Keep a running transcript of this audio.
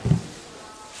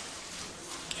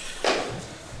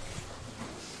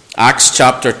Acts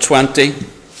chapter 20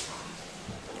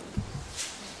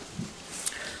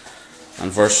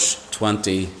 and verse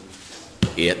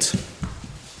 28.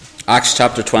 Acts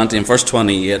chapter 20 and verse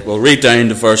 28. We'll read down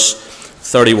to verse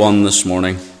 31 this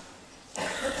morning.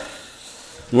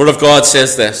 The Word of God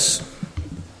says this: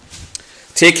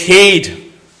 "Take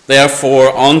heed,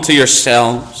 therefore, unto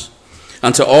yourselves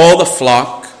and to all the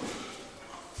flock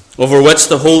over which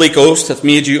the Holy Ghost hath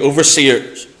made you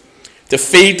overseers, to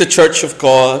feed the church of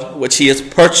God, which he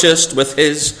hath purchased with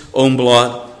his own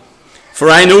blood. For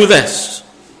I know this,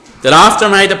 that after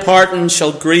my departing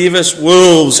shall grievous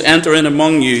wolves enter in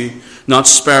among you, not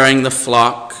sparing the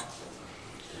flock.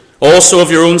 Also of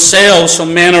your own selves shall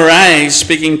men arise,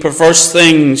 speaking perverse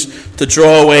things, to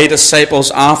draw away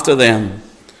disciples after them.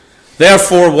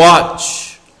 Therefore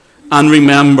watch and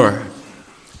remember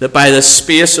that by the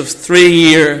space of 3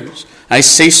 years I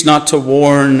cease not to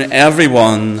warn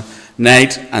everyone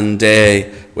night and day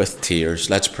with tears."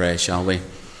 Let's pray, shall we?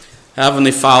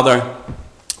 Heavenly Father,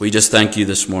 we just thank you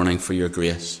this morning for your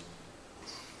grace.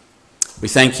 We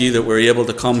thank you that we're able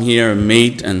to come here and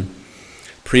meet and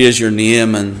praise your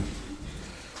name, and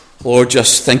Lord,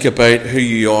 just think about who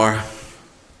you are.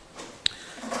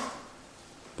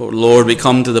 But Lord, we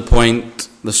come to the point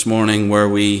this morning where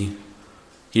we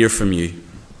hear from you.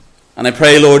 And I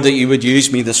pray, Lord, that you would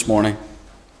use me this morning.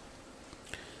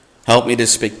 Help me to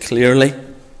speak clearly,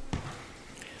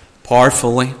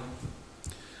 powerfully,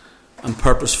 and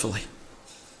purposefully.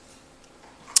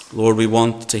 Lord, we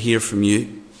want to hear from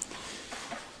you.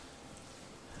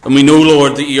 And we know,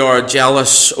 Lord, that you are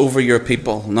jealous over your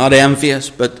people. Not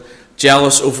envious, but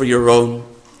jealous over your own.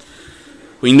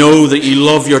 We know that you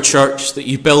love your church, that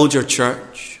you build your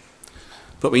church.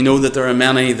 But we know that there are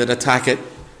many that attack it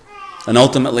and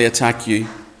ultimately attack you.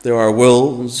 There are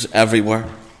wolves everywhere.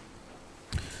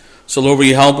 So, Lord, will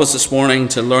you help us this morning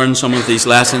to learn some of these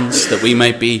lessons, that we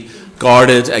might be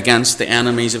guarded against the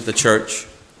enemies of the church.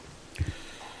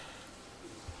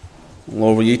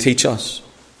 Lord, will you teach us,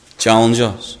 challenge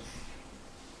us.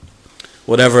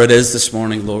 Whatever it is this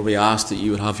morning, Lord, we ask that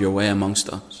you would have your way amongst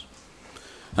us.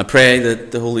 I pray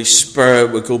that the Holy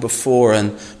Spirit would go before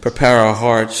and prepare our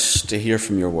hearts to hear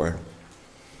from your word.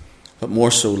 But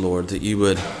more so, Lord, that you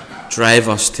would drive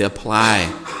us to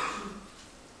apply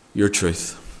your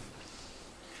truth.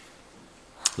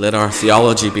 Let our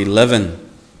theology be living,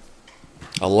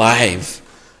 alive,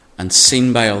 and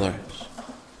seen by others,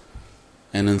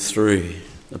 in and through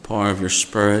the power of your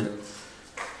Spirit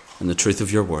and the truth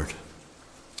of your word.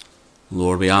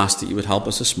 Lord, we ask that you would help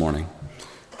us this morning.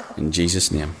 In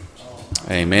Jesus' name,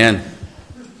 amen.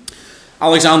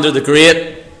 Alexander the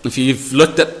Great, if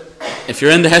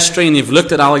you're into history and you've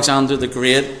looked at Alexander the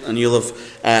Great, and you'll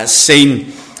have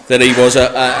seen that he was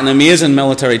an amazing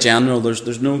military general.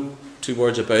 There's no two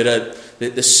words about it.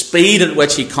 The speed at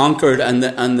which he conquered and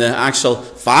the actual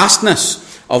vastness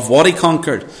of what he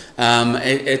conquered,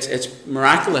 it's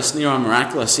miraculous, near on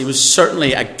miraculous. He was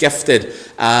certainly a gifted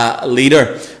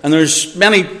leader, and there's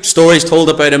many stories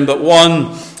told about him, but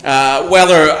one,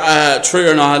 whether true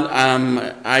or not,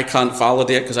 I can't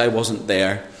validate because I wasn't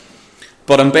there.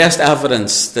 But on best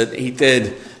evidence that he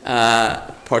did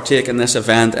partake in this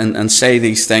event and say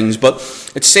these things. But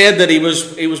it's said that he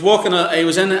was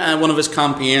in one of his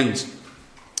campaigns,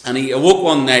 and he awoke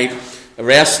one night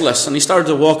restless, and he started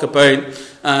to walk about,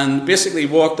 and basically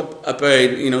walked about,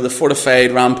 the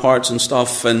fortified ramparts and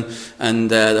stuff, and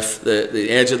the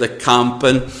edge of the camp,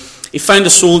 and he found a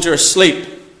soldier asleep.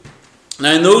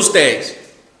 Now, in those days,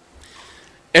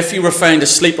 if you were found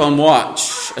asleep on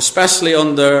watch, especially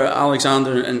under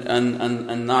Alexander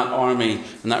and that army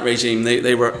and that regime,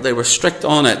 they were strict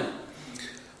on it.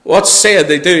 What's said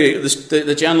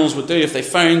the generals would do if they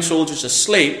found soldiers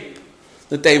asleep,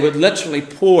 that they would literally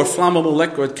pour flammable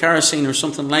liquid, kerosene or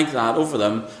something like that, over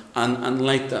them and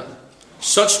light them.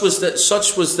 Such was the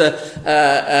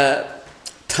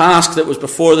task that was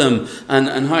before them,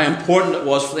 and how important it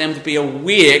was for them to be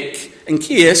awake in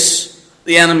case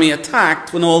the enemy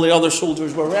attacked when all the other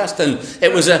soldiers were resting.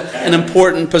 It was an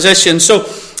important position. So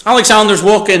Alexander's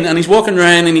walking, and he's walking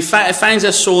around, and he finds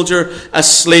this soldier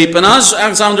asleep. And as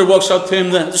Alexander walks up to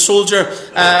him, the soldier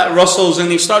rustles,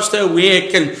 and he starts to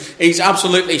awake, and he's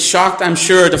absolutely shocked, I'm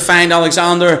sure, to find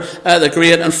Alexander the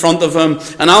Great in front of him.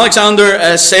 And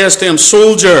Alexander says to him,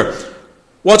 "Soldier,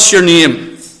 what's your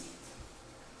name?"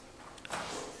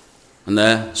 And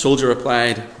the soldier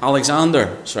replied,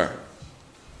 "Alexander, sir."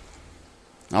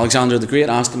 Alexander the Great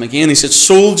asked him again. He said,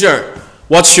 "Soldier,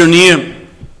 what's your name?"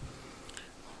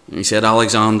 And he said,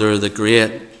 "Alexander the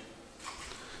Great."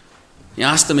 He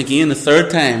asked him again the third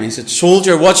time. He said,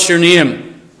 "Soldier, what's your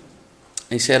name?"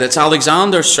 He said, "It's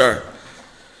Alexander, sir."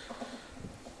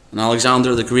 And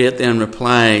Alexander the Great then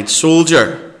replied,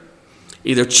 "Soldier,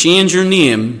 either change your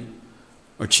name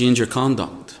or change your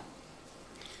conduct."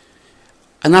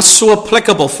 And that's so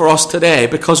applicable for us today,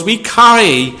 because we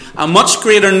carry a much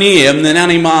greater name than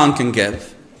any man can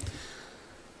give.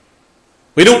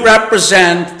 We don't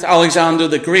represent Alexander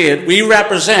the Great. We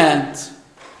represent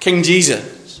King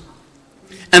Jesus.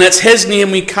 And it's his name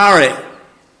we carry.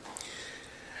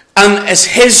 And it's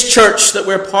his church that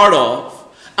we're part of.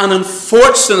 And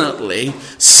unfortunately,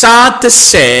 sad to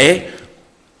say,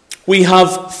 we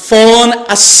have fallen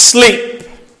asleep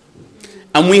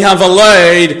and we have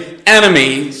allowed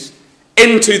enemies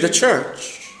into the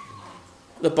church,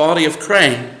 the body of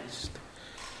Christ.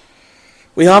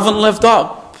 We haven't lived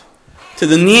up to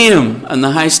the name and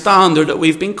the high standard that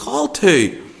we've been called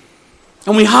to.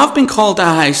 And we have been called to a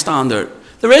high standard.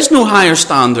 There is no higher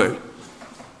standard.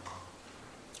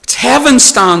 It's heaven's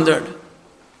standard.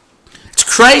 It's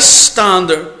Christ's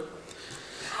standard.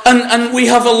 And we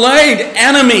have allowed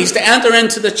enemies to enter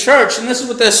into the church. And this is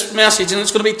what this message, and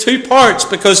it's going to be 2 parts,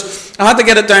 because I had to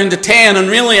get it down to 10, and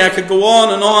really I could go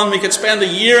on and on. We could spend a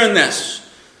year in this.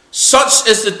 Such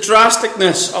is the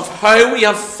drasticness of how we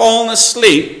have fallen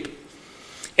asleep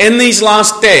in these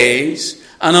last days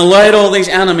and allowed all these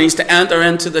enemies to enter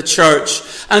into the church.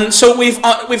 And so we've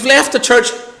left the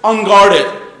church unguarded.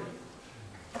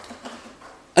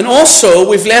 And also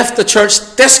we've left the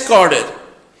church discarded.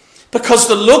 Because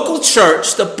the local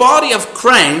church, the body of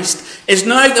Christ, is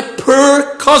now the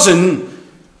poor cousin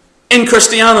in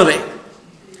Christianity.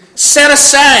 Set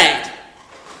aside.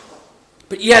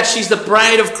 But yet she's the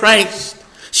bride of Christ.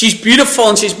 She's beautiful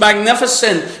and she's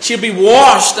magnificent. She'll be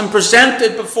washed and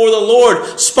presented before the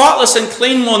Lord, spotless and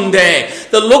clean one day.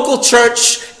 The local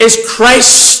church is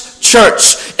Christ's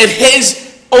church. It's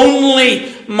his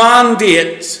only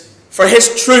mandate for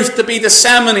his truth to be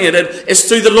disseminated is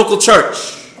through the local church.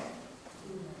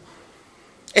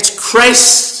 It's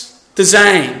Christ's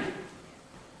design.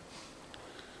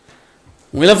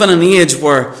 We live in an age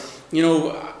where,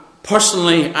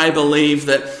 personally I believe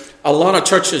that a lot of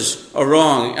churches are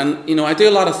wrong. And, I do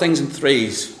a lot of things in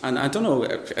threes. And I don't know,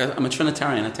 I'm a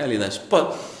Trinitarian, I tell you this.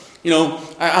 But,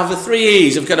 I have the 3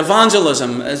 E's. I've got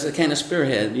evangelism as a kind of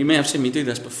spearhead. You may have seen me do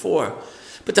this before.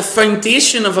 But the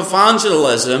foundation of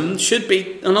evangelism should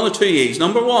be another 2 E's.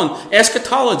 Number 1,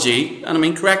 eschatology, and I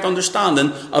mean correct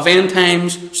understanding of end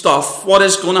times stuff, what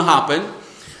is going to happen.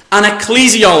 And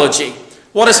ecclesiology,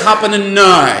 what is happening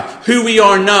now, who we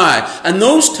are now. And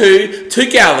those two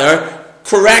together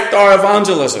correct our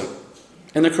evangelism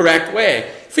in the correct way.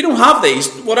 If we don't have these,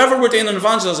 whatever we're doing in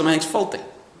evangelism, I think is faulty.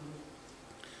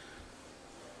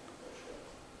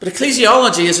 But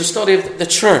ecclesiology is a study of the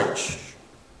church.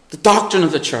 The doctrine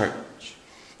of the church.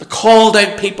 The called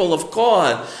out people of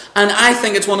God. And I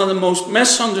think it's one of the most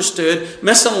misunderstood,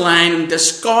 misaligned, and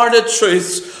discarded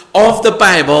truths of the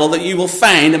Bible that you will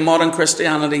find in modern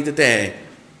Christianity today.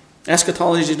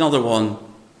 Eschatology is another one.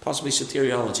 Possibly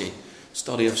soteriology.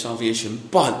 Study of salvation.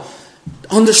 But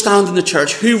understanding the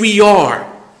church, who we are.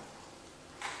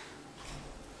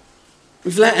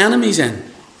 We've let enemies in.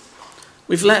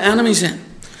 We've let enemies in.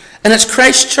 And it's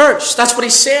Christ's church. That's what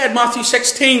he said, Matthew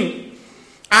 16.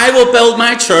 I will build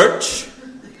my church.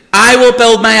 I will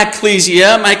build my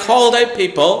ecclesia, my called out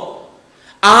people.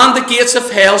 And the gates of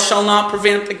hell shall not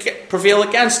prevail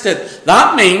against it.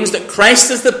 That means that Christ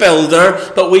is the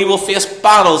builder, but we will face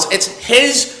battles. It's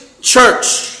his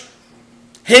church.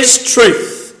 His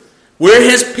truth. We're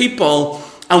his people,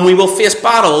 and we will face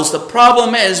battles. The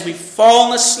problem is we've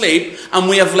fallen asleep and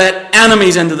we have let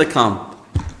enemies into the camp.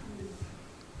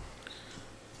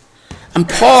 And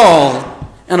Paul,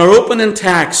 in our opening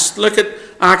text, look at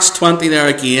Acts 20 there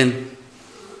again.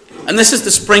 And this is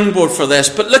the springboard for this.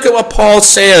 But look at what Paul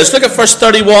says. Look at verse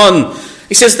 31.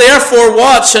 He says, therefore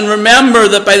watch and remember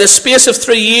that by the space of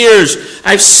 3 years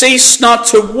I've ceased not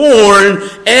to warn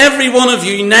every one of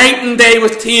you night and day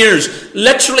with tears.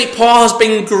 Literally, Paul has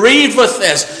been grieved with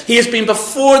this. He has been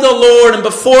before the Lord and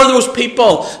before those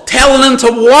people, telling them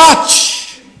to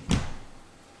watch.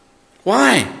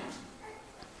 Why?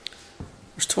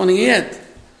 Verse 28.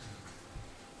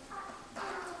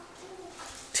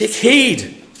 Take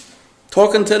heed.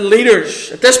 Talking to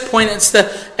leaders. At this point, it's the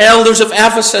elders of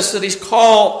Ephesus that he's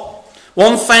called.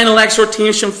 One final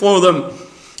exhortation for them.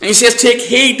 And he says, take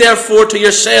heed therefore to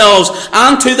yourselves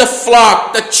and to the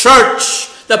flock, the church,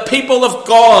 the people of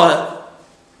God.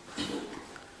 He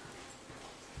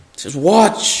says,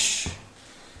 watch.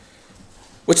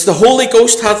 Which the Holy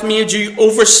Ghost hath made you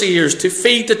overseers to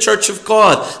feed the church of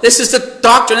God. This is the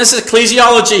doctrine. This is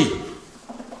ecclesiology.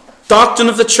 Doctrine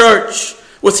of the church.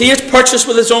 Which he has purchased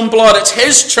with his own blood. It's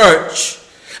his church.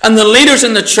 And the leaders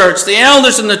in the church, the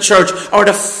elders in the church, are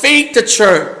to feed the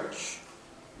church.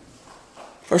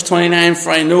 Verse 29, for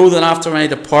I know that after my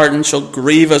departing shall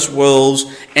grievous wolves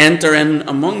enter in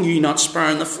among you, not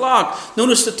sparing the flock.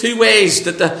 Notice the two ways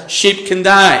that the sheep can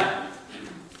die.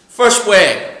 First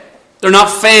way, they're not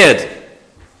fed.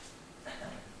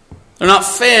 They're not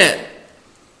fed.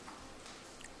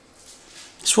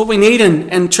 It's what we need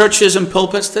in churches and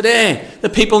pulpits today. The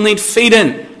people need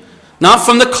feeding. Not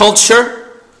from the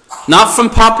culture, not from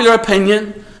popular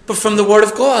opinion, but from the Word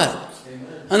of God.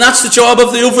 Amen. And that's the job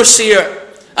of the overseer.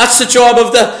 That's the job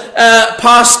of the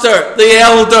pastor, the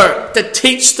elder, to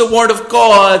teach the Word of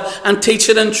God and teach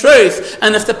it in truth.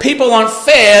 And if the people aren't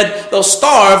fed, they'll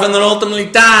starve and they'll ultimately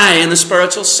die in the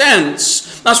spiritual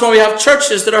sense. That's why we have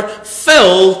churches that are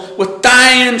filled with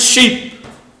dying sheep.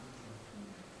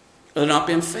 They're not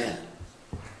being fed.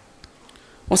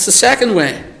 What's the second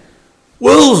way?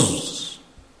 Wolves.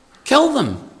 Kill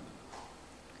them.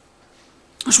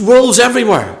 There's wolves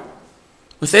everywhere.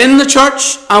 Within the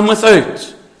church and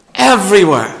without.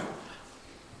 Everywhere.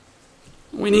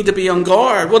 We need to be on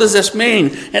guard. What does this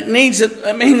mean? It means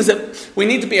that we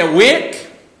need to be awake.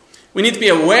 We need to be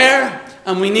aware.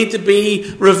 And we need to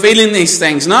be revealing these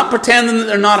things. Not pretending that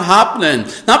they're not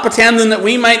happening. Not pretending that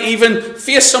we might even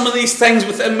face some of these things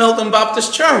within Milton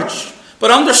Baptist Church.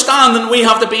 But understanding we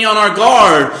have to be on our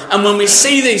guard. And when we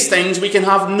see these things, we can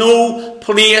have no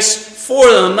place for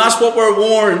them. That's what we're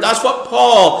warned. That's what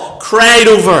Paul cried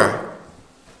over.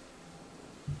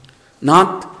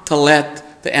 Not to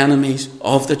let the enemies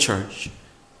of the church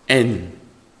in.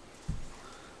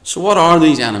 So what are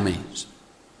these enemies?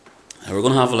 Now we're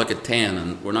going to have a look at 10,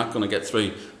 and we're not going to get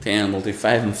through 10. We'll do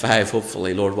 5 and 5,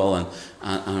 hopefully, Lord willing,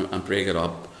 and break it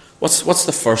up. What's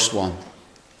the first one?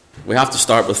 We have to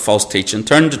start with false teaching.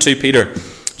 Turn to 2 Peter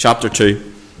chapter 2,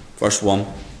 verse 1.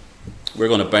 We're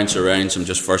going to bounce around some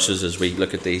just verses as we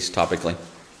look at these topically.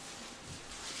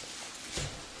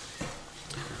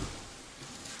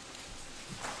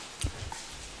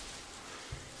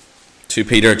 2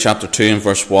 Peter chapter 2 and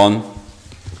verse 1.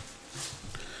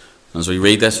 As we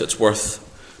read this, it's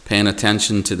worth paying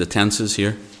attention to the tenses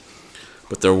here.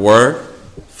 But there were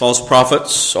false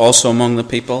prophets also among the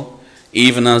people,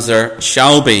 even as there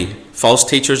shall be false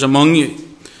teachers among you,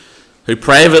 who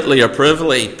privately or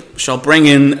privily shall bring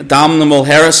in damnable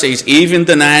heresies, even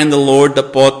denying the Lord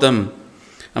that bought them,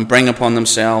 and bring upon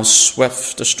themselves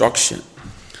swift destruction.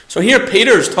 So here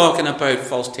Peter's talking about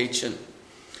false teaching.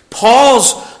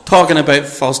 Paul's talking about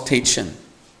false teaching.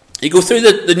 You go through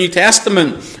the New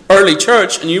Testament, early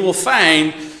church, and you will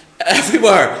find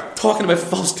everywhere talking about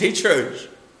false teachers.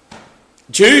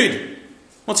 Jude,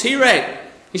 what's he write?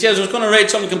 He says, I was going to write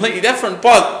something completely different,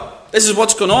 but this is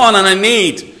what's going on, and I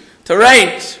need to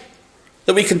write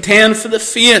that we contend for the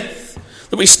faith,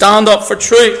 that we stand up for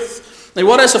truth. Now,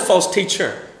 what is a false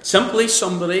teacher? Simply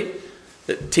somebody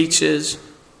that teaches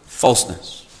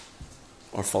falseness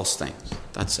or false things.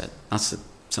 That's it. That's the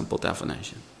simple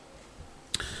definition.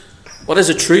 What is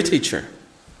a true teacher?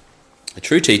 A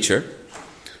true teacher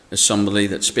is somebody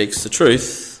that speaks the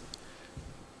truth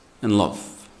in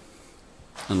love.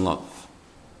 In love.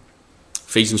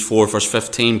 Ephesians 4 verse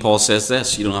 15, Paul says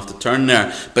this. You don't have to turn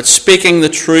there. But speaking the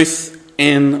truth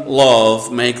in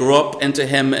love may grow up into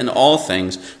him in all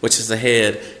things, which is the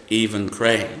head, even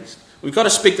Christ. We've got to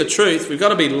speak the truth. We've got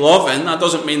to be loving. That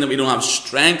doesn't mean that we don't have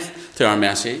strength to our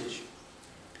message.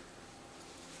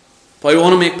 But we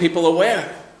want to make people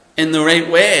aware in the right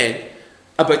way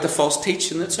about the false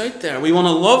teaching that's out there. We want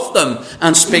to love them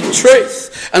and speak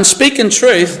truth. And speaking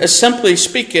truth is simply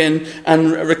speaking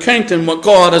and recounting what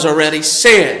God has already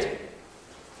said.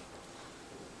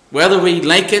 Whether we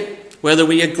like it, whether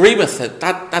we agree with it,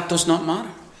 that does not matter.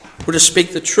 We're to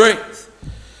speak the truth.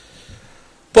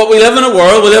 But we live in a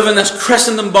world, we live in this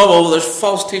Christendom bubble, there's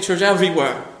false teachers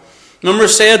everywhere. Remember I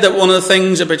said that one of the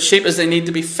things about sheep is they need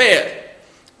to be fed.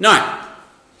 Now,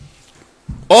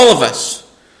 all of us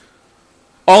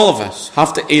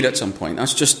have to eat at some point.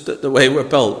 That's just the way we're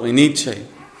built. We need to.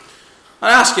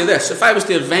 I'll ask you this. If I was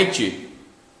to invite you,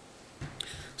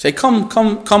 say,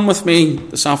 come with me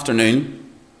this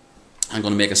afternoon. I'm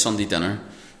going to make a Sunday dinner.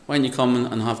 Why don't you come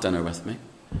and have dinner with me?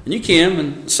 And you came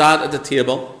and sat at the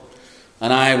table.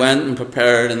 And I went and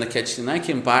prepared in the kitchen. And I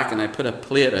came back and I put a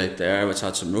plate out there which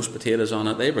had some roast potatoes on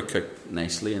it. They were cooked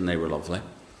nicely and they were lovely.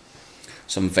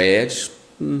 Some veg,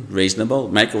 reasonable.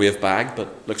 Microwave bag,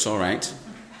 but looks all right.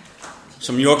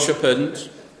 Some Yorkshire puddings.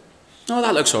 Oh,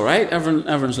 that looks all right.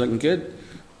 Everyone's looking good.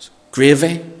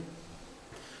 Gravy.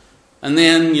 And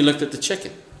then you looked at the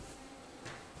chicken.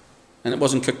 And it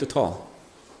wasn't cooked at all.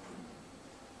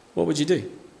 What would you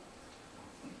do?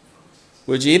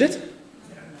 Would you eat it?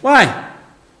 Why?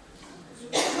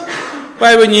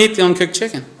 Why wouldn't you eat the uncooked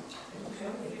chicken?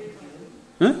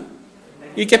 Huh?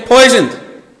 You get poisoned.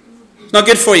 It's not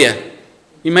good for you.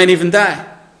 You might even die.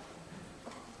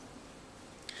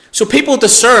 So people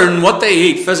discern what they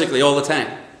eat physically all the time.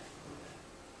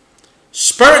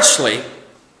 Spiritually,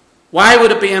 why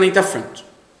would it be any different?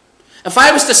 If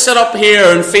I was to sit up here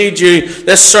and feed you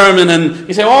this sermon and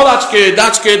you say, oh, that's good,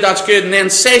 that's good, that's good, and then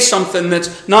say something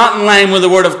that's not in line with the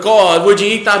Word of God, would you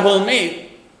eat that whole meal?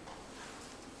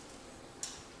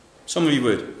 Some of you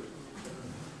would.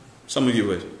 Some of you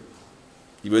would.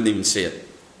 You wouldn't even see it.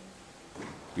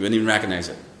 You wouldn't even recognize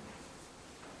it.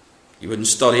 You wouldn't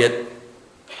study it.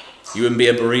 You wouldn't be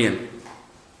a Berean.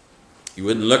 You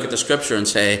wouldn't look at the Scripture and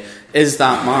say, is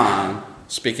that man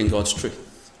speaking God's truth?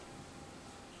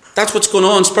 That's what's going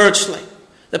on spiritually.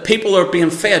 The people are being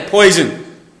fed poison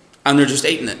and they're just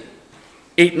eating it.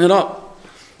 Eating it up.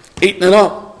 Eating it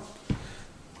up.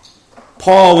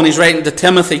 Paul, when he's writing to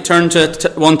Timothy, turn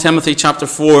to 1 Timothy chapter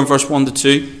 4 and verse 1 to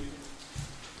 2.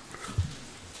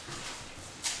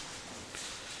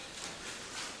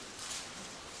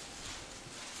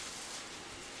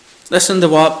 Listen to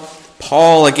what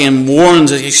Paul again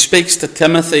warns as he speaks to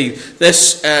Timothy,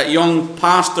 this young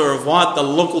pastor of what? The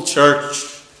local church.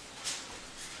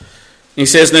 He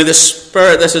says, now the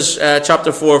Spirit, this is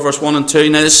chapter 4, verse 1 and 2.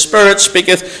 Now the Spirit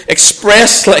speaketh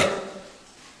expressly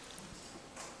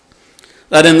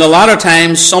that in the latter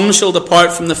times some shall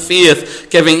depart from the faith,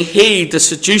 giving heed to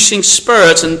seducing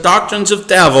spirits and doctrines of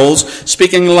devils,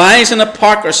 speaking lies and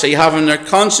hypocrisy, having their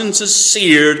consciences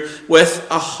seared with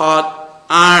a hot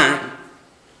iron.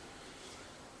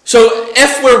 So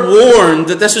if we're warned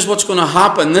that this is what's going to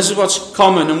happen, this is what's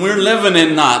coming, and we're living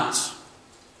in that,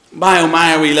 my oh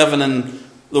my, are we living in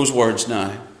those words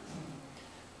now?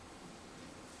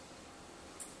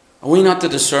 Are we not to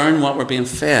discern what we're being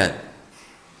fed?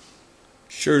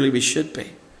 Surely we should be.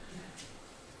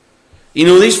 You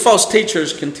know, these false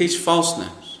teachers can teach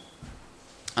falseness,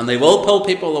 and they will pull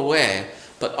people away,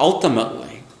 but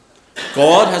ultimately,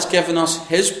 God has given us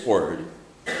His Word,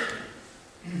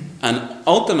 and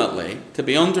ultimately, to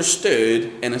be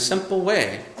understood in a simple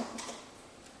way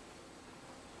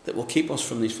that will keep us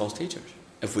from these false teachers.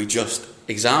 If we just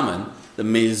examine the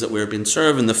meals that we're being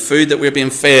served and the food that we're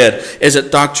being fed, is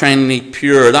it doctrinally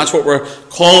pure? That's what we're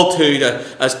called to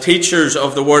as teachers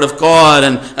of the Word of God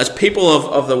and as people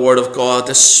of the Word of God,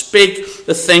 to speak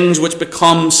the things which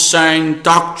become sound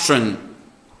doctrine.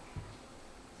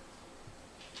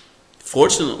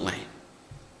 Fortunately,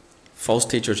 false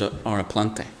teachers are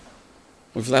aplenty.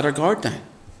 We've let our guard down.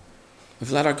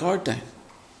 We've let our guard down.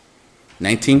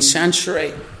 19th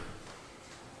century.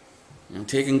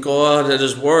 Taking God at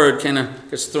His Word kind of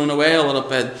gets thrown away a little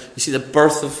bit. You see the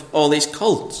birth of all these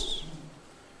cults.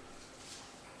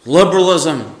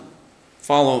 Liberalism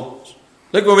follows.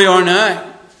 Look where we are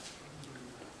now.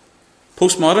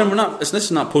 Postmodern, this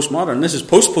is not postmodern, this is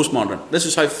post-postmodern. This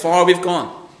is how far we've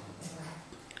gone.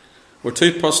 Where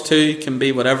 2 plus 2 can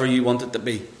be whatever you want it to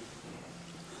be.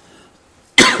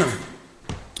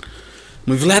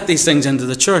 We've let these things into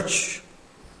the church.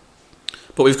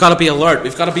 But we've got to be alert.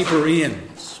 We've got to be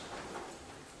Bereans.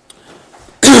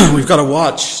 We've got to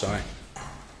watch,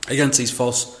 against these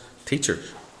false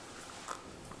teachers.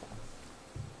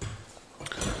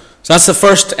 So that's the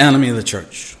first enemy of the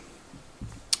church.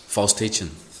 False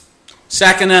teaching.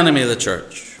 Second enemy of the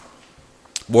church.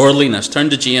 Worldliness. Turn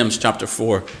to James chapter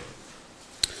 4.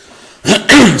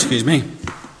 Excuse me.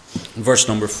 Verse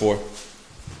number 4.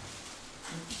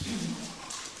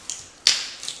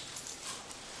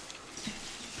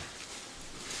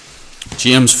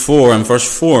 James 4 and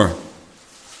verse 4.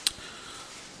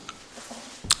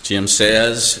 James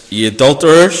says, Ye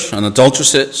adulterers and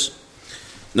adulteresses,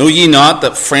 know ye not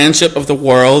that friendship of the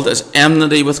world is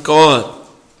enmity with God?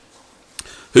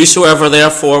 Whosoever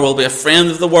therefore will be a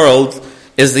friend of the world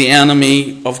is the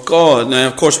enemy of God. Now,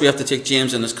 of course, we have to take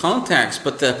James in his context,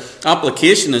 but the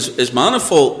application is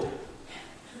manifold.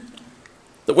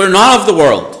 That we're not of the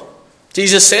world.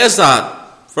 Jesus says that.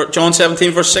 For John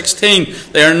 17 verse 16,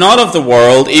 they are not of the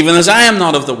world, even as I am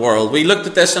not of the world. We looked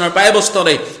at this in our Bible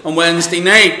study on Wednesday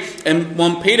night in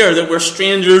 1 Peter, that we're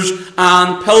strangers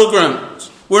and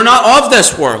pilgrims. We're not of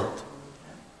this world.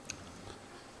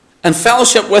 And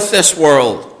fellowship with this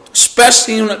world,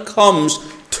 especially when it comes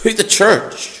to the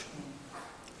church,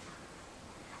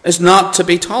 is not to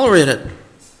be tolerated.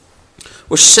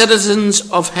 We're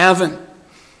citizens of heaven.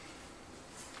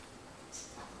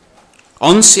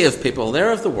 Unsaved people,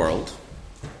 they're of the world.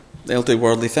 They'll do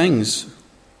worldly things.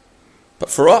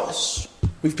 But for us,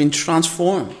 we've been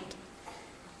transformed.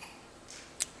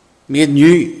 Made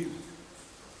new.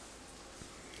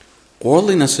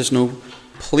 Worldliness has no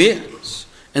place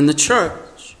in the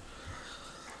church.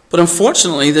 But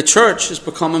unfortunately, the church is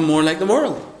becoming more like the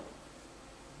world.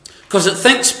 Because it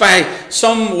thinks by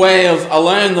some way of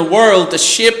allowing the world to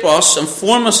shape us and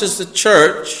form us as the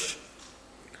church,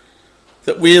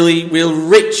 that really we'll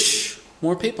reach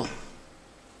more people.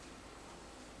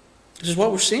 This is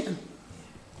what we're seeing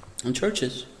in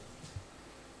churches.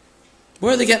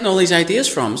 Where are they getting all these ideas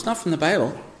from? It's not from the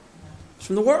Bible. It's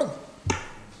from the world.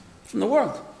 From the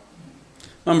world.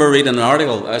 I remember reading an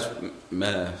article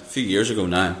a few years ago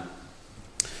now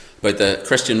about the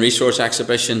Christian Resource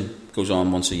Exhibition. It goes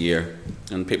on once a year,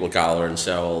 and people gather and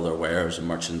sell all their wares and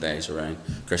merchandise around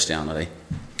Christianity.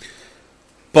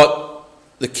 But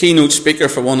the keynote speaker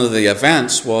for one of the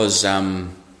events was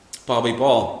Bobby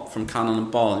Ball from Cannon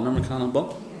and Ball. You remember Cannon and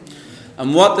Ball?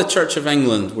 And what the Church of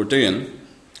England were doing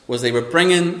was they were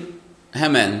bringing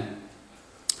him in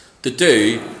to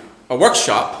do a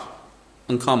workshop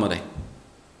on comedy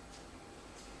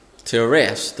to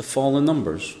arrest the fallen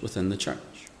numbers within the church.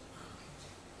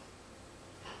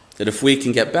 That if we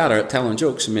can get better at telling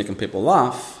jokes and making people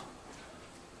laugh,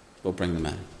 we'll bring them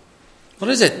in.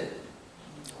 What is it?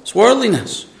 It's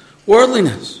worldliness.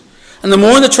 Worldliness. And the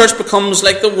more the church becomes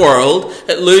like the world,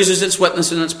 it loses its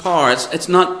witness and its power. It's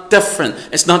not different.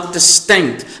 It's not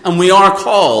distinct. And we are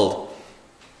called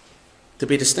to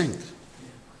be distinct.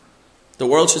 The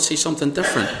world should see something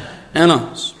different in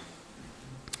us.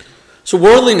 So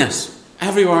worldliness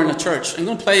everywhere in the church. I'm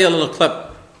going to play you a little clip.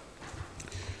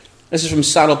 This is from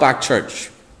Saddleback Church.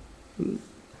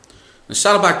 The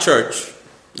Saddleback Church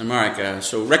in America.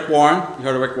 So Rick Warren, you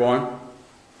heard of Rick Warren?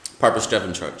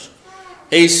 Purpose-driven church.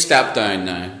 He's stepped down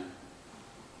now.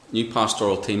 New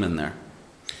pastoral team in there.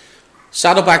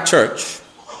 Saddleback Church,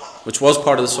 which was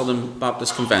part of the Southern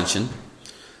Baptist Convention.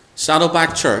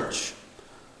 Saddleback Church,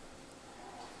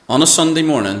 on a Sunday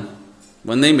morning,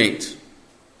 when they meet,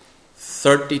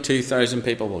 32,000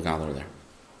 people will gather there.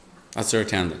 That's their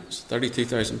attendance.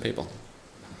 32,000 people.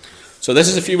 So this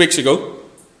is a few weeks ago.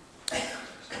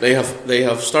 They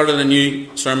have started a new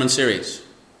sermon series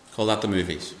called At the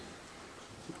Movies.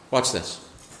 Watch this.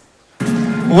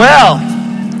 Well,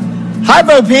 hi,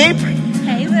 Bo Peep.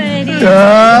 Hey, Woody.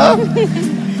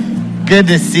 Good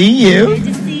to see you. Good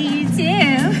to see you,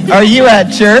 too. Are you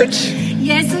at church?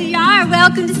 Yes, we are.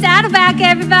 Welcome to Saddleback,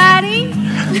 everybody.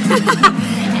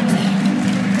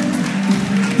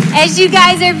 As you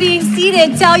guys are being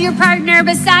seated, tell your partner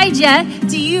beside you,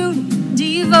 do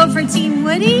you vote for Team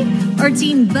Woody or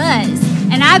Team Buzz?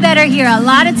 And I better hear a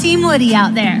lot of Team Woody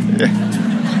out there.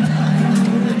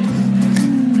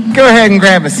 Go ahead and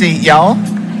grab a seat, y'all.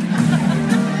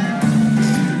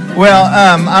 Well,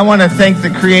 I want to thank the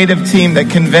creative team that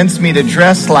convinced me to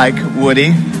dress like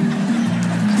Woody.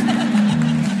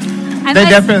 They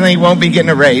definitely won't be getting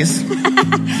a raise.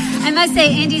 I must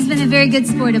say, Andy's been a very good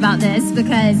sport about this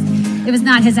because it was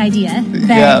not his idea.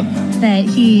 But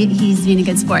he's being a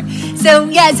good sport. So,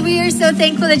 yes, we are so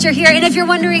thankful that you're here. And if you're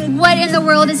wondering what in the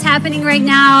world is happening right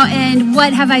now and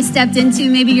what have I stepped into,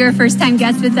 maybe you're a first-time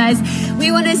guest with us,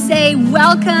 we want to say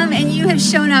welcome, and you have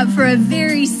shown up for a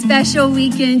very special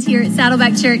weekend here at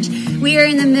Saddleback Church. We are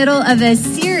in the middle of a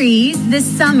series this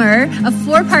summer, a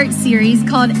 4-part series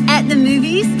called At the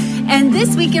Movies. And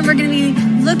this weekend, we're going to be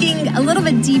looking a little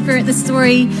bit deeper at the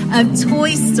story of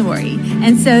Toy Story.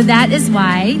 And so that is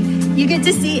why you get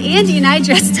to see Andy and I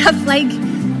dressed up like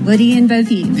Woody and Bo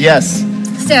Peep. Yes.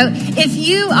 So if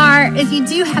you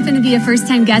do happen to be a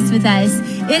first-time guest with us,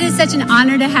 it is such an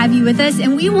honor to have you with us.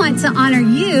 And we want to honor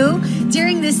you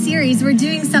during this series. We're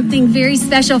doing something very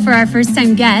special for our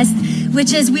first-time guests,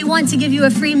 which is we want to give you a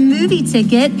free movie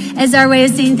ticket as our way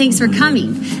of saying thanks for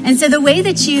coming. And so the way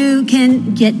that you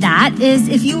can get that is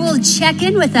if you will check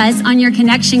in with us on your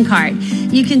connection card.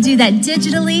 You can do that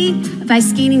digitally by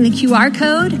scanning the QR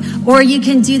code, or you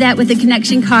can do that with the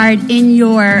connection card in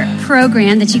your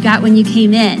program that you got when you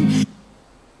came in.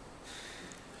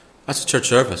 That's a church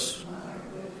service.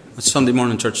 That's Sunday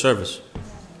morning church service.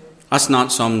 That's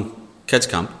not some kids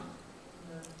camp.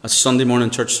 That's Sunday morning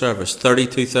church service.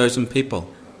 32,000 people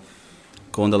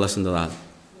going to listen to that.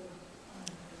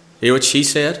 Hear what she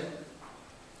said?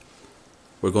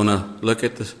 We're going to look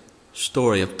at the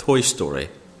story of Toy Story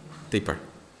deeper.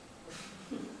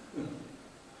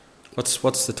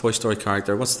 What's the Toy Story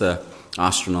character? What's the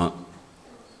astronaut?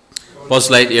 Buzz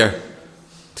Lightyear.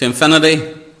 To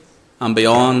infinity and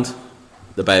beyond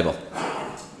the Bible.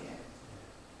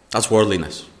 That's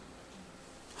worldliness.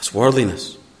 That's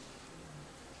worldliness.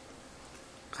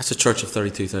 That's a church of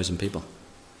 32,000 people.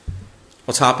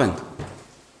 What's happened?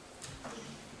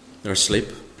 They're asleep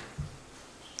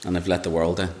and they've let the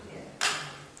world in.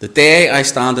 The day I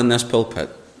stand in this pulpit,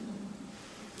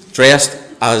 dressed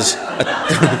as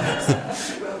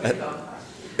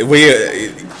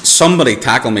somebody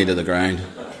tackle me to the ground.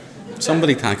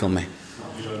 Somebody tackle me.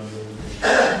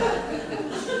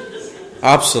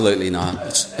 Absolutely not.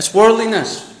 It's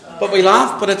worldliness. But we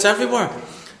laugh, but it's everywhere.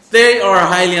 They are a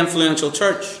highly influential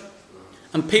church.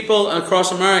 And people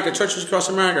across America, churches across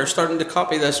America, are starting to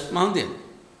copy this mandate.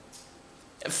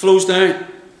 It flows down.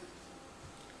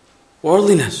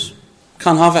 Worldliness.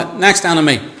 Can't have it. Next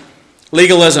enemy.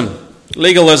 Legalism.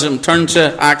 Legalism. Turn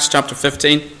to Acts chapter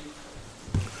 15.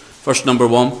 Verse number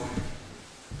 1.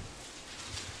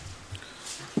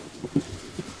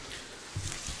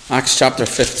 Acts chapter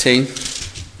 15.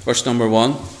 Verse number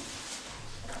 1.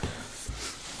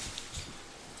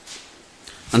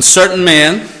 And certain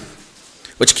men,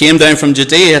 which came down from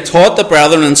Judea, taught the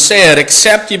brethren and said,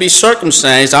 except you be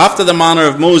circumcised after the manner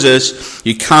of Moses,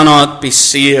 you cannot be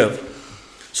saved.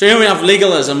 So here we have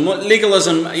legalism.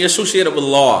 Legalism, you associate it with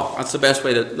law. That's the best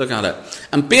way to look at it.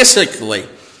 And basically,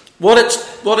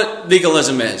 what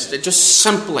legalism is, it just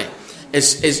simply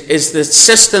is the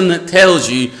system that tells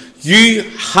you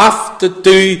have to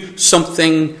do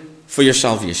something for your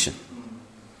salvation.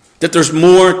 That there's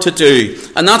more to do.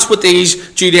 And that's what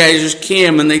these Judaizers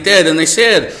came and they did. And they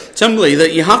said simply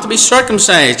that you have to be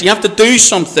circumcised. You have to do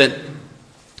something.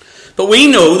 But we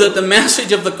know that the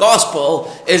message of the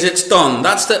gospel is it's done.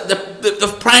 That's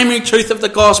the primary truth of the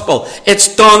gospel.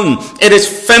 It's done. It is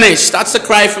finished. That's the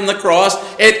cry from the cross.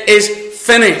 It is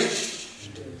finished.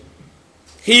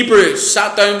 Hebrews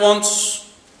sat down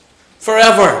once,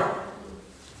 forever.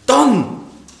 Done.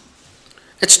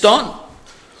 It's done.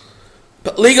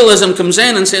 But legalism comes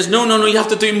in and says, no, you have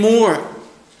to do more.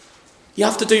 You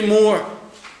have to do more.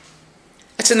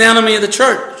 It's an enemy of the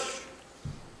church.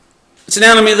 It's an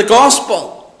enemy of the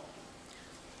gospel.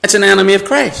 It's an enemy of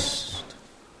Christ.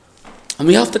 And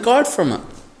we have to guard from it.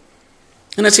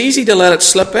 And it's easy to let it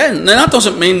slip in. Now that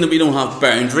doesn't mean that we don't have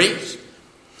boundaries.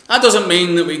 That doesn't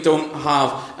mean that we don't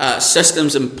have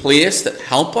systems in place that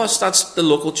help us. That's the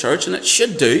local church, and it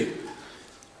should do.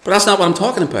 But that's not what I'm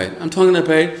talking about. I'm talking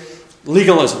about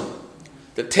legalism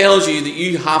that tells you that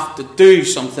you have to do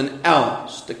something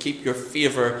else to keep your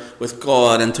favour with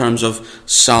God in terms of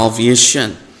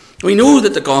salvation. We know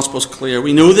that the gospel's clear.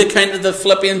 We know the account of the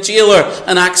Philippian jailer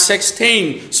in Acts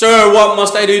 16. Sir, what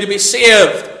must I do to be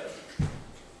saved?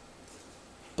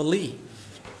 Believe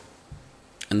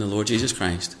in the Lord Jesus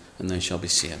Christ, and thou shalt be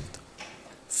saved.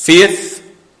 Faith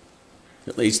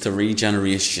that leads to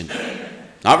regeneration.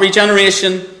 Not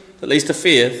regeneration that leads to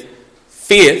faith.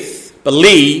 Faith.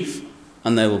 Believe,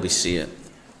 and they will be saved.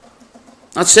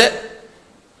 That's it.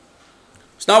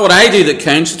 It's not what I do that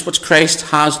counts, it's what Christ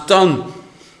has done.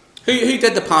 Who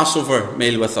did the Passover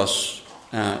meal with us?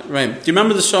 Right. Do you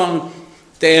remember the song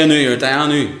Dayanu or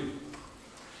Dayanu?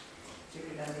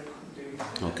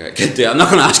 Okay, I'm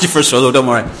not going to ask you for a solo, don't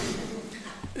worry.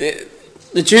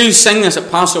 The Jews sing this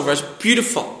at Passover. It's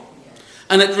beautiful.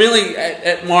 And it really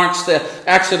it marks the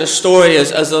Exodus story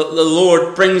as the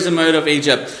Lord brings them out of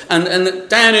Egypt. And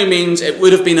Dayanu means it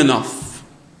would have been enough.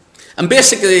 And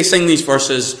basically they sing these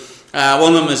verses.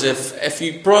 One of them is, if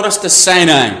you brought us to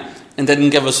Sinai and didn't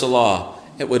give us the law,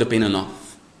 it would have been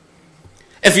enough.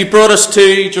 If you brought us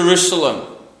to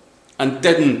Jerusalem and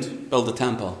didn't build the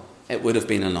temple, it would have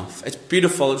been enough. It's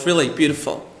beautiful. It's really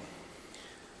beautiful.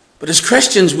 But as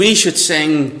Christians, we should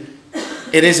sing,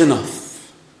 it is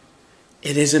enough.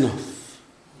 It is enough.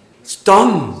 It's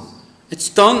done. It's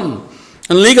done.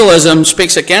 And legalism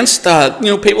speaks against that.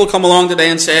 People come along today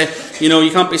and say,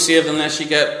 you can't be saved unless you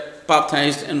get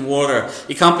baptized in water.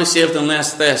 You can't be saved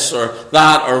unless this or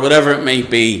that or whatever it may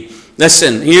be.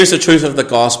 Listen, here's the truth of the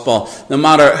gospel. No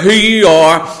matter who you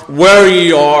are, where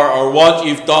you are, or what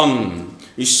you've done,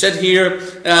 you sit here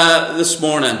this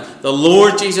morning, the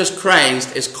Lord Jesus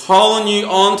Christ is calling you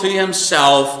onto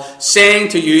himself, saying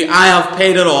to you, I have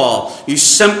paid it all. You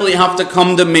simply have to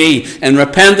come to me in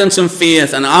repentance and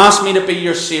faith and ask me to be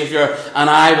your Saviour,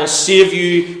 and I will save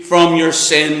you from your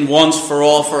sin once for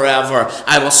all forever.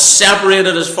 I will separate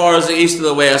it as far as the east of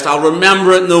the west. I'll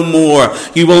remember it no more.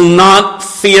 You will not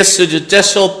face a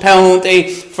judicial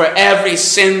penalty for every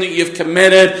sin that you've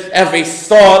committed, every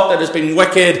thought that has been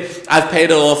wicked. I've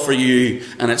paid it all for you,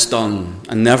 and it's done.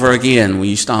 And never again will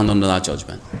you stand under that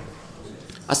judgment.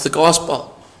 That's the gospel.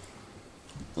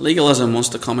 Legalism wants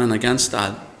to come in against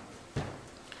that.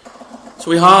 So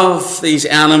we have these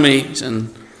enemies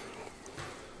and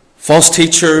false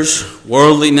teachers,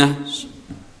 worldliness,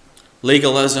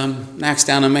 legalism. Next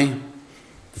enemy,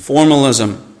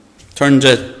 formalism. Turn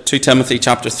to 2 Timothy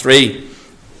chapter 3.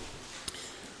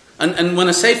 And when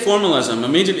I say formalism,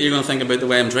 immediately you're going to think about the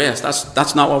way I'm dressed.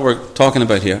 That's not what we're talking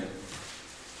about here.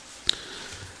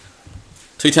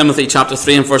 2 Timothy chapter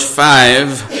 3 and verse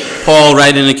 5, Paul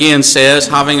writing again says,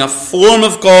 having a form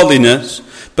of godliness,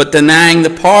 but denying the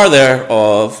power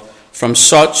thereof, from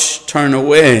such turn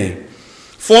away.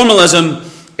 Formalism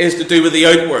is to do with the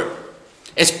outward.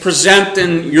 It's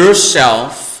presenting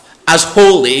yourself as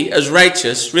holy, as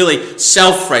righteous, really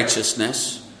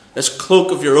self-righteousness, this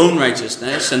cloak of your own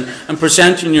righteousness, and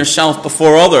presenting yourself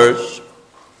before others.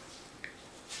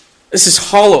 This is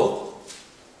hollow.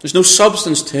 There's no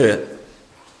substance to it.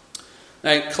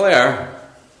 Now, Claire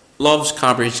loves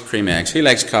Cadbury's cream eggs. Who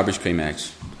likes Cadbury's cream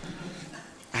eggs?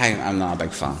 I'm not a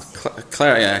big fan.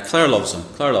 Claire loves them.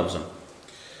 Claire loves them.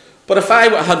 But if I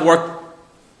had worked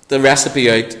the recipe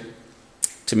out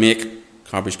to make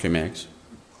Cadbury's cream eggs,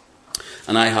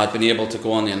 and I had been able to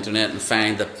go on the internet and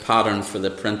find the pattern for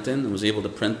the printing, and was able to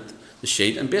print the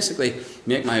sheet and basically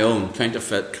make my own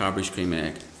counterfeit Cadbury's cream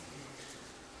egg.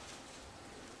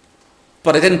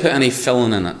 But I didn't put any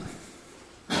filling in it.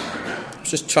 It was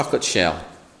just chocolate shell.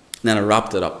 And then I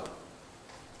wrapped it up.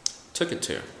 Took it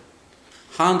to her.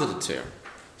 Handed it to her.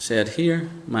 Said, here,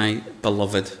 my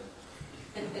beloved,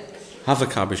 have a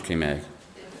Cadbury's cream egg.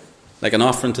 Like an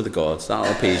offering to the gods.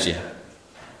 That'll appease you.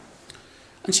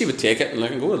 And she would take it and look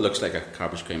and go, it looks like a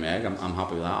Cadbury's cream egg. I'm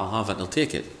happy with that. I'll have it. I'll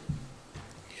take it.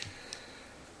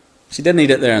 She didn't eat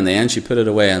it there in the end. She put it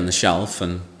away on the shelf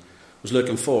and was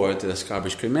looking forward to this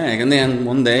Cadbury's cream egg. And then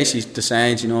one day she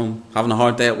decides, I'm having a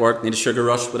hard day at work, need a sugar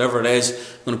rush, whatever it is.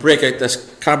 I'm going to break out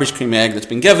this Cadbury's cream egg that's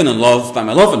been given in love by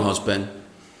my loving husband.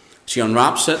 She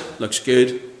unwraps it, looks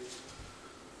good,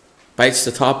 bites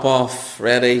the top off,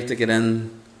 ready to get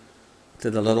in to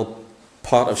the little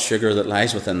pot of sugar that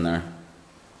lies within there.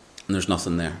 And there's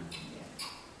nothing there.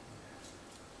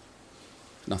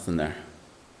 Nothing there.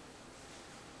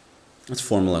 That's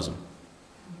formalism.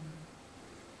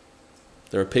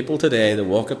 There are people today that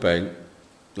walk about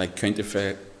like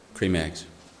counterfeit cream eggs.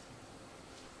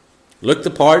 Look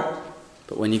the part,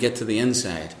 but when you get to the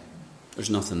inside, there's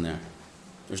nothing there.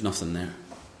 There's nothing there.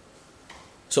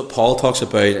 That's what Paul talks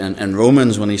about in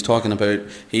Romans when he's talking about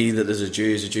he that is a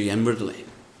Jew inwardly.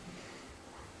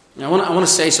 Now, I want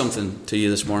to say something to you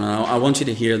this morning. I want you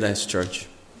to hear this, church,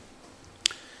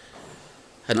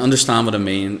 and understand what I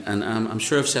mean. And I'm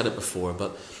sure I've said it before,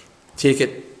 but take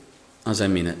it as I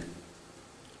mean it.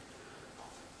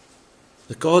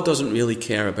 That God doesn't really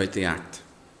care about the act.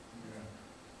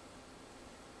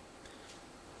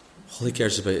 All he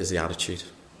cares about is the attitude.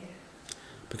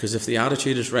 Because if the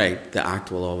attitude is right, the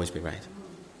act will always be right.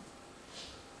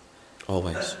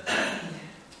 Always.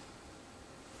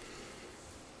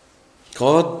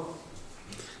 God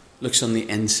looks on the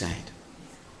inside.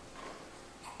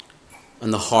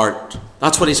 And the heart.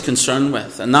 That's what he's concerned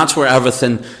with. And that's where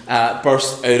everything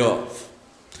bursts out of.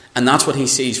 And that's what he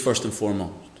sees first and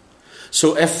foremost.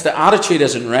 So if the attitude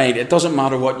isn't right, it doesn't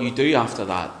matter what you do after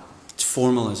that. It's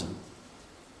formalism.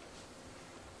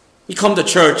 You come to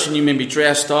church and you may be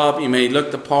dressed up, you may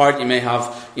look the part, you may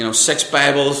have 6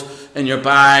 Bibles in your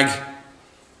bag.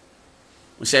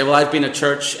 We say, well, I've been at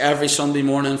church every Sunday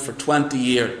morning for 20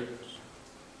 years.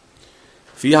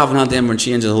 If you haven't had the inward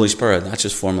change of the Holy Spirit, that's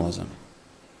just formalism.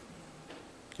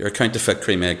 You're a counterfeit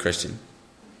cream egg Christian.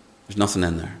 There's nothing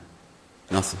in there.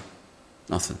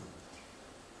 Nothing.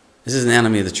 This is an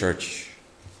enemy of the church.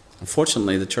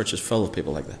 Unfortunately, the church is full of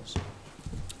people like this.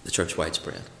 The church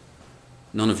widespread.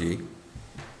 None of you,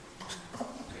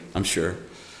 I'm sure.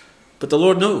 But the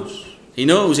Lord knows. He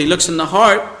knows. He looks in the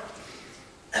heart.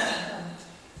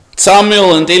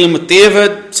 Samuel, in dealing with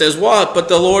David, says what? But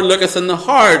the Lord looketh in the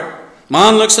heart.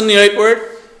 Man looks in the outward.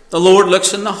 The Lord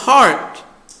looks in the heart.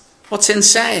 What's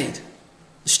inside?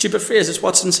 The stupid phrase, it's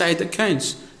what's inside that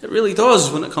counts. It really does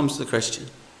when it comes to the Christian.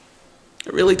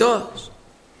 It really does.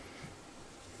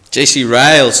 J.C.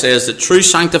 Ryle says that true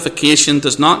sanctification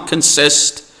does not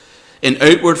consist in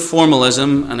outward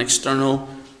formalism and external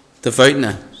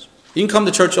devoutness. You can come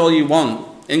to church all you want.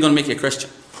 It ain't going to make you a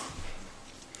Christian.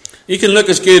 You can look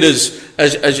as good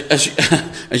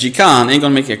as you can. It ain't going to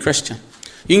make you a Christian.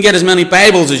 You can get as many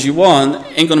Bibles as you want.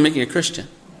 It ain't going to make you a Christian.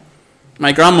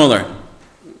 My grandmother,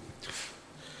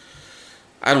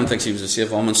 I don't think she was a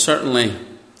saved woman. Certainly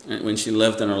when she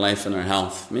lived in her life and her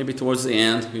health. Maybe towards the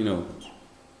end, who knows.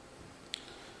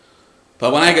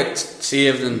 But when I got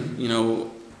saved and,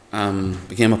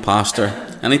 became a pastor,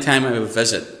 anytime I would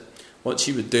visit, what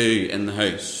she would do in the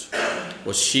house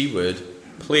was she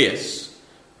would place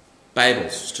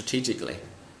Bibles strategically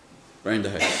around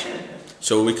the house.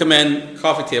 So we come in,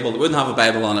 coffee table, they wouldn't have a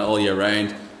Bible on it all year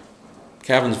round.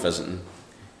 Kevin's visiting.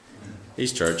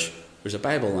 He's church. There's a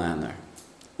Bible lying there.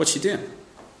 What's she doing?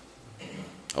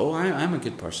 Oh, I'm a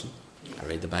good person. I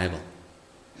read the Bible.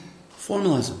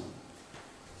 Formalism.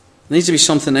 There needs to be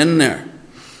something in there.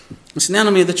 It's an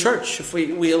enemy of the church if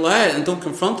we allow it and don't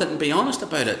confront it and be honest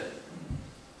about it.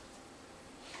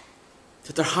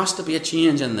 That there has to be a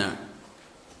change in there.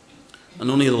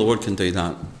 And only the Lord can do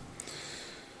that.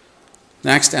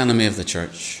 Next enemy of the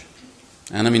church.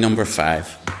 Enemy number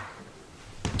 5.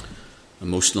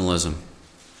 Emotionalism.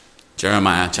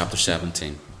 Jeremiah chapter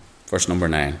 17, verse number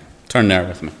 9. Turn there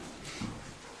with me.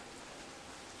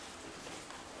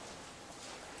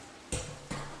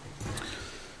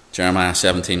 Jeremiah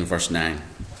 17, verse 9.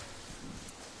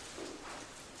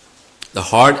 The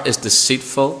heart is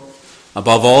deceitful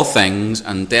above all things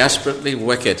and desperately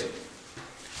wicked.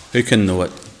 Who can know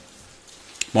it?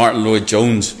 Martin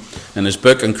Lloyd-Jones, in his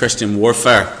book on Christian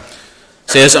warfare,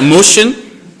 says emotion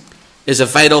is a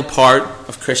vital part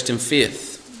of Christian faith,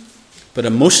 but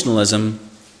emotionalism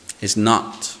is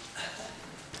not.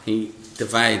 He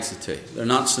divides the two. They're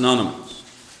not synonymous.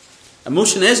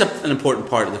 Emotion is an important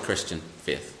part of the Christian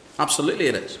faith. Absolutely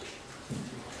it is.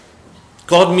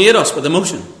 God made us with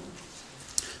emotion.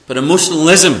 But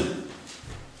emotionalism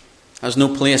has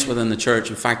no place within the church.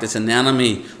 In fact, it's an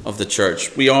enemy of the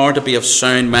church. We are to be of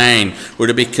sound mind. We're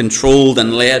to be controlled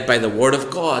and led by the Word of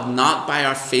God, not by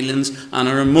our feelings and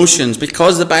our emotions,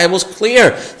 because the Bible's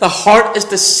clear. The heart is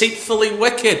deceitfully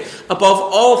wicked above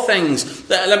all things.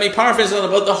 Let me paraphrase that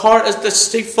about the heart is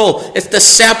deceitful. It's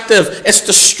deceptive. It's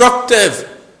destructive.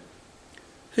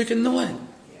 Who can know it?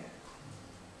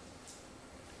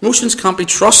 Emotions can't be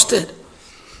trusted.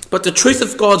 But the truth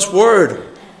of God's Word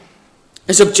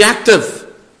is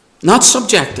objective, not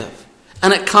subjective,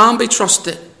 and it can be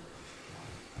trusted.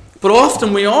 But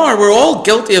often we're all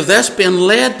guilty of this, being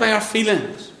led by our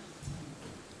feelings.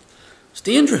 It's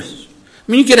dangerous.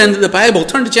 I mean, you get into the Bible,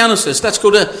 turn to Genesis, let's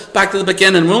go back to the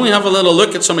beginning. We'll only have a little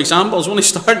look at some examples, we'll only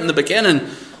start in the beginning.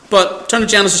 But turn to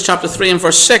Genesis chapter 3 and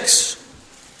verse 6.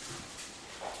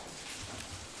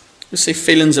 We see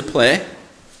feelings at play.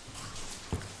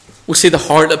 We see the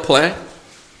heart at play.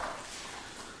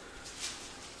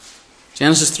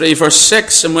 Genesis 3 verse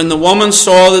 6, and when the woman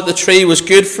saw that the tree was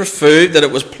good for food, that it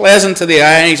was pleasant to the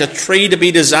eyes, a tree to be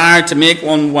desired to make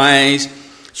one wise,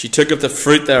 she took of the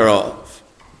fruit thereof.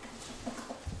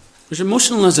 There's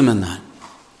emotionalism in that.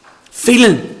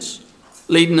 Feelings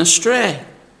leading astray.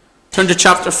 Turn to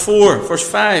chapter 4 verse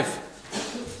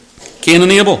 5. Cain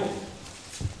and Abel.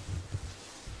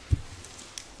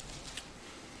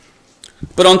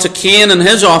 But unto Cain and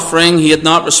his offering he had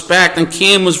not respect, and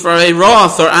Cain was very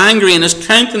wroth or angry, and his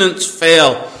countenance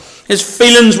fell. His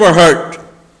feelings were hurt.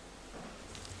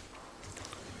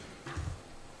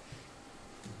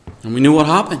 And we know what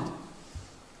happened.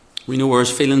 We know where his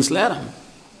feelings led him.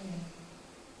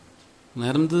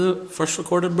 Led him to the first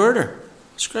recorded murder.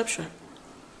 Scripture.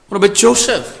 What about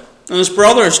Joseph and his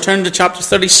brothers? Turn to chapter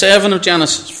 37 of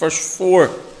Genesis, verse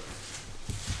 4.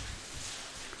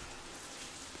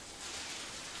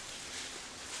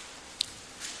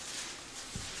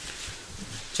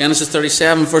 Genesis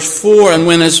 37 verse 4, and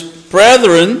when his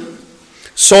brethren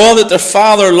saw that their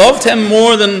father loved him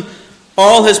more than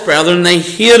all his brethren, they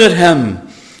hated him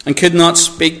and could not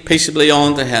speak peaceably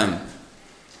unto him.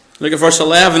 Look at verse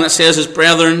 11, it says his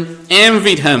brethren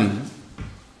envied him.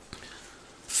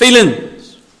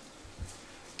 Feelings.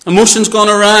 Emotions gone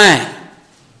awry.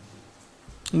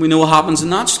 And we know what happens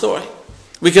in that story.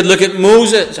 We could look at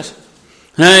Moses.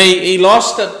 He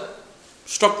lost it,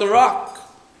 struck the rock.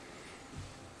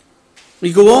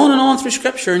 We go on and on through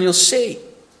Scripture and you'll see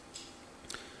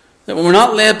that when we're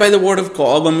not led by the Word of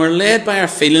God, when we're led by our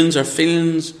feelings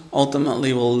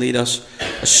ultimately will lead us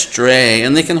astray,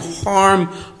 and they can harm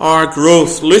our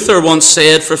growth. Luther once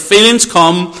said, for feelings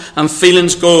come and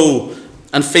feelings go,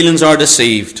 and feelings are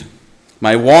deceived.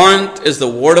 My warrant is the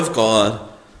Word of God,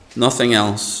 nothing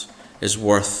else is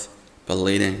worth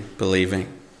believing.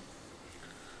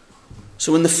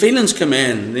 So when the feelings come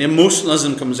in, the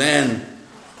emotionalism comes in,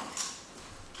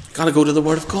 you've got to go to the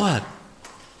Word of God.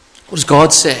 What does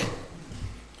God say?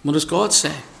 What does God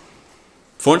say?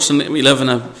 Fortunately, we live in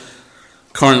a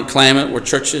current climate where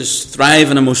churches thrive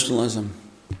in emotionalism.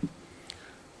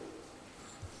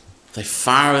 They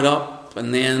fire it up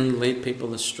and then lead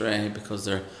people astray because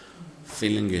they're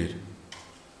feeling good.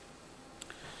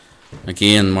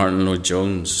 Again, Martin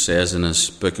Lloyd-Jones says in his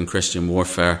book on Christian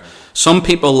warfare, some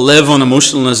people live on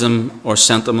emotionalism or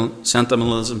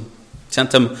sentimentalism,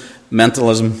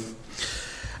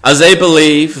 as they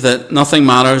believe that nothing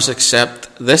matters except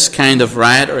this kind of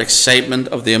riot or excitement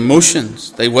of the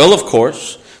emotions. They will, of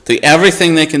course, do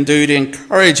everything they can do to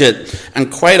encourage it,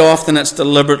 and quite often it's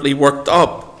deliberately worked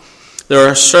up. There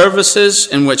are services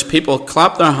in which people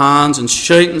clap their hands and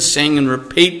shout and sing and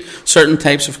repeat certain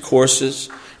types of courses.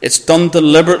 It's done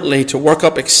deliberately to work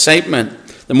up excitement.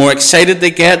 The more excited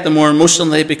they get, the more emotional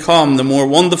they become, the more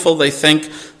wonderful they think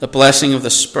the blessing of the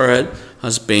Spirit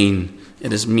has been.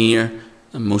 It is mere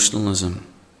emotionalism.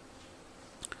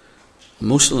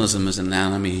 Emotionalism is an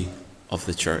enemy of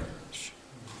the church.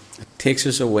 It takes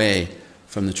us away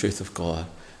from the truth of God.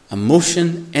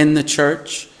 Emotion in the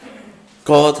church,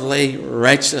 godly,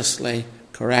 righteously,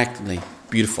 correctly,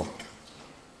 beautiful.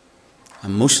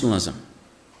 Emotionalism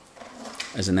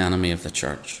is an enemy of the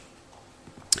church.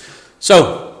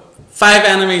 So, 5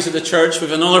 enemies of the church. We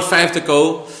have another 5 to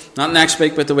go. Not next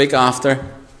week, but the week after.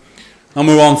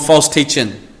 Number 1, false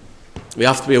teaching. We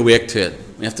have to be awake to it.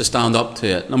 We have to stand up to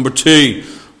it. Number 2,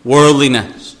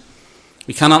 worldliness.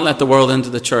 We cannot let the world into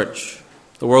the church.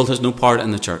 The world has no part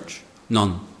in the church.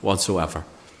 None whatsoever.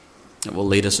 It will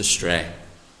lead us astray.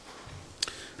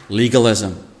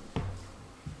 Legalism.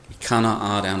 We cannot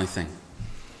add anything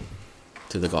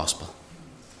to the gospel.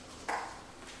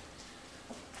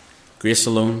 Grace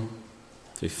alone,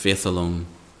 through faith alone,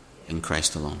 in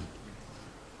Christ alone.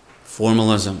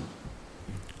 Formalism.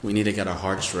 We need to get our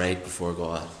hearts right before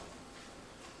God.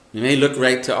 We may look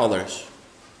right to others,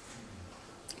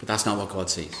 but that's not what God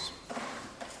sees.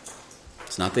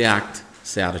 It's not the act,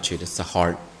 it's the attitude, it's the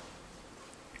heart.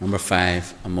 Number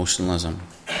 5, emotionalism.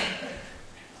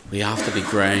 We have to be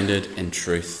grounded in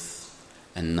truth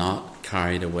and not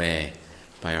carried away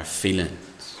by our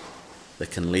feelings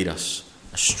that can lead us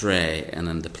astray and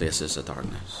into places of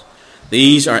darkness.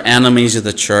 These are enemies of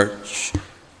the church,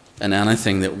 and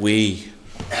anything that we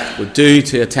would do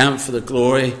to attempt for the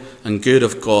glory and good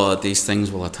of God, these things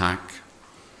will attack.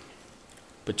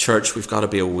 But church, we've got to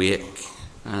be awake,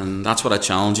 and that's what I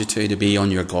challenge you to be on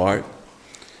your guard,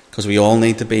 because we all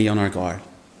need to be on our guard.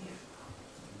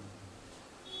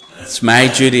 It's my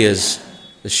duty as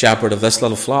the shepherd of this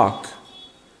little flock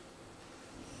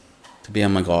to be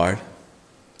on my guard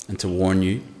and to warn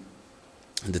you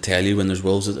and to tell you when there's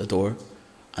wolves at the door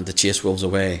and to chase wolves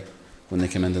away when they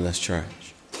come into this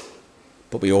church.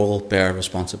 But we all bear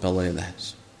responsibility of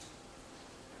this.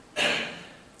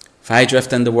 If I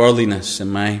drift into worldliness in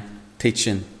my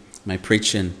teaching, my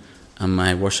preaching and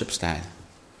my worship style,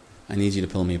 I need you to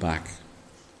pull me back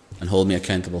and hold me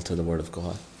accountable to the Word of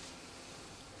God.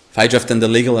 If I drift into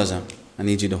legalism, I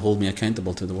need you to hold me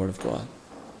accountable to the Word of God.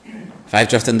 If I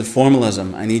drift into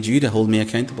formalism, I need you to hold me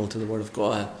accountable to the Word of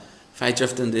God. If I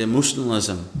drift into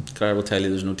emotionalism, Claire will tell you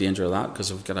there's no danger of that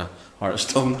because I've got a heart of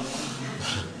stone.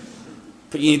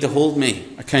 But you need to hold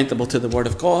me accountable to the Word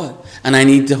of God. And I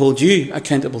need to hold you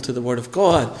accountable to the Word of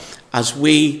God as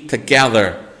we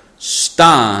together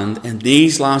stand in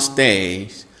these last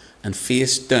days and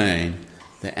face down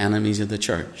the enemies of the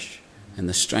church in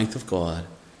the strength of God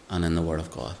and in the Word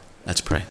of God. Let's pray.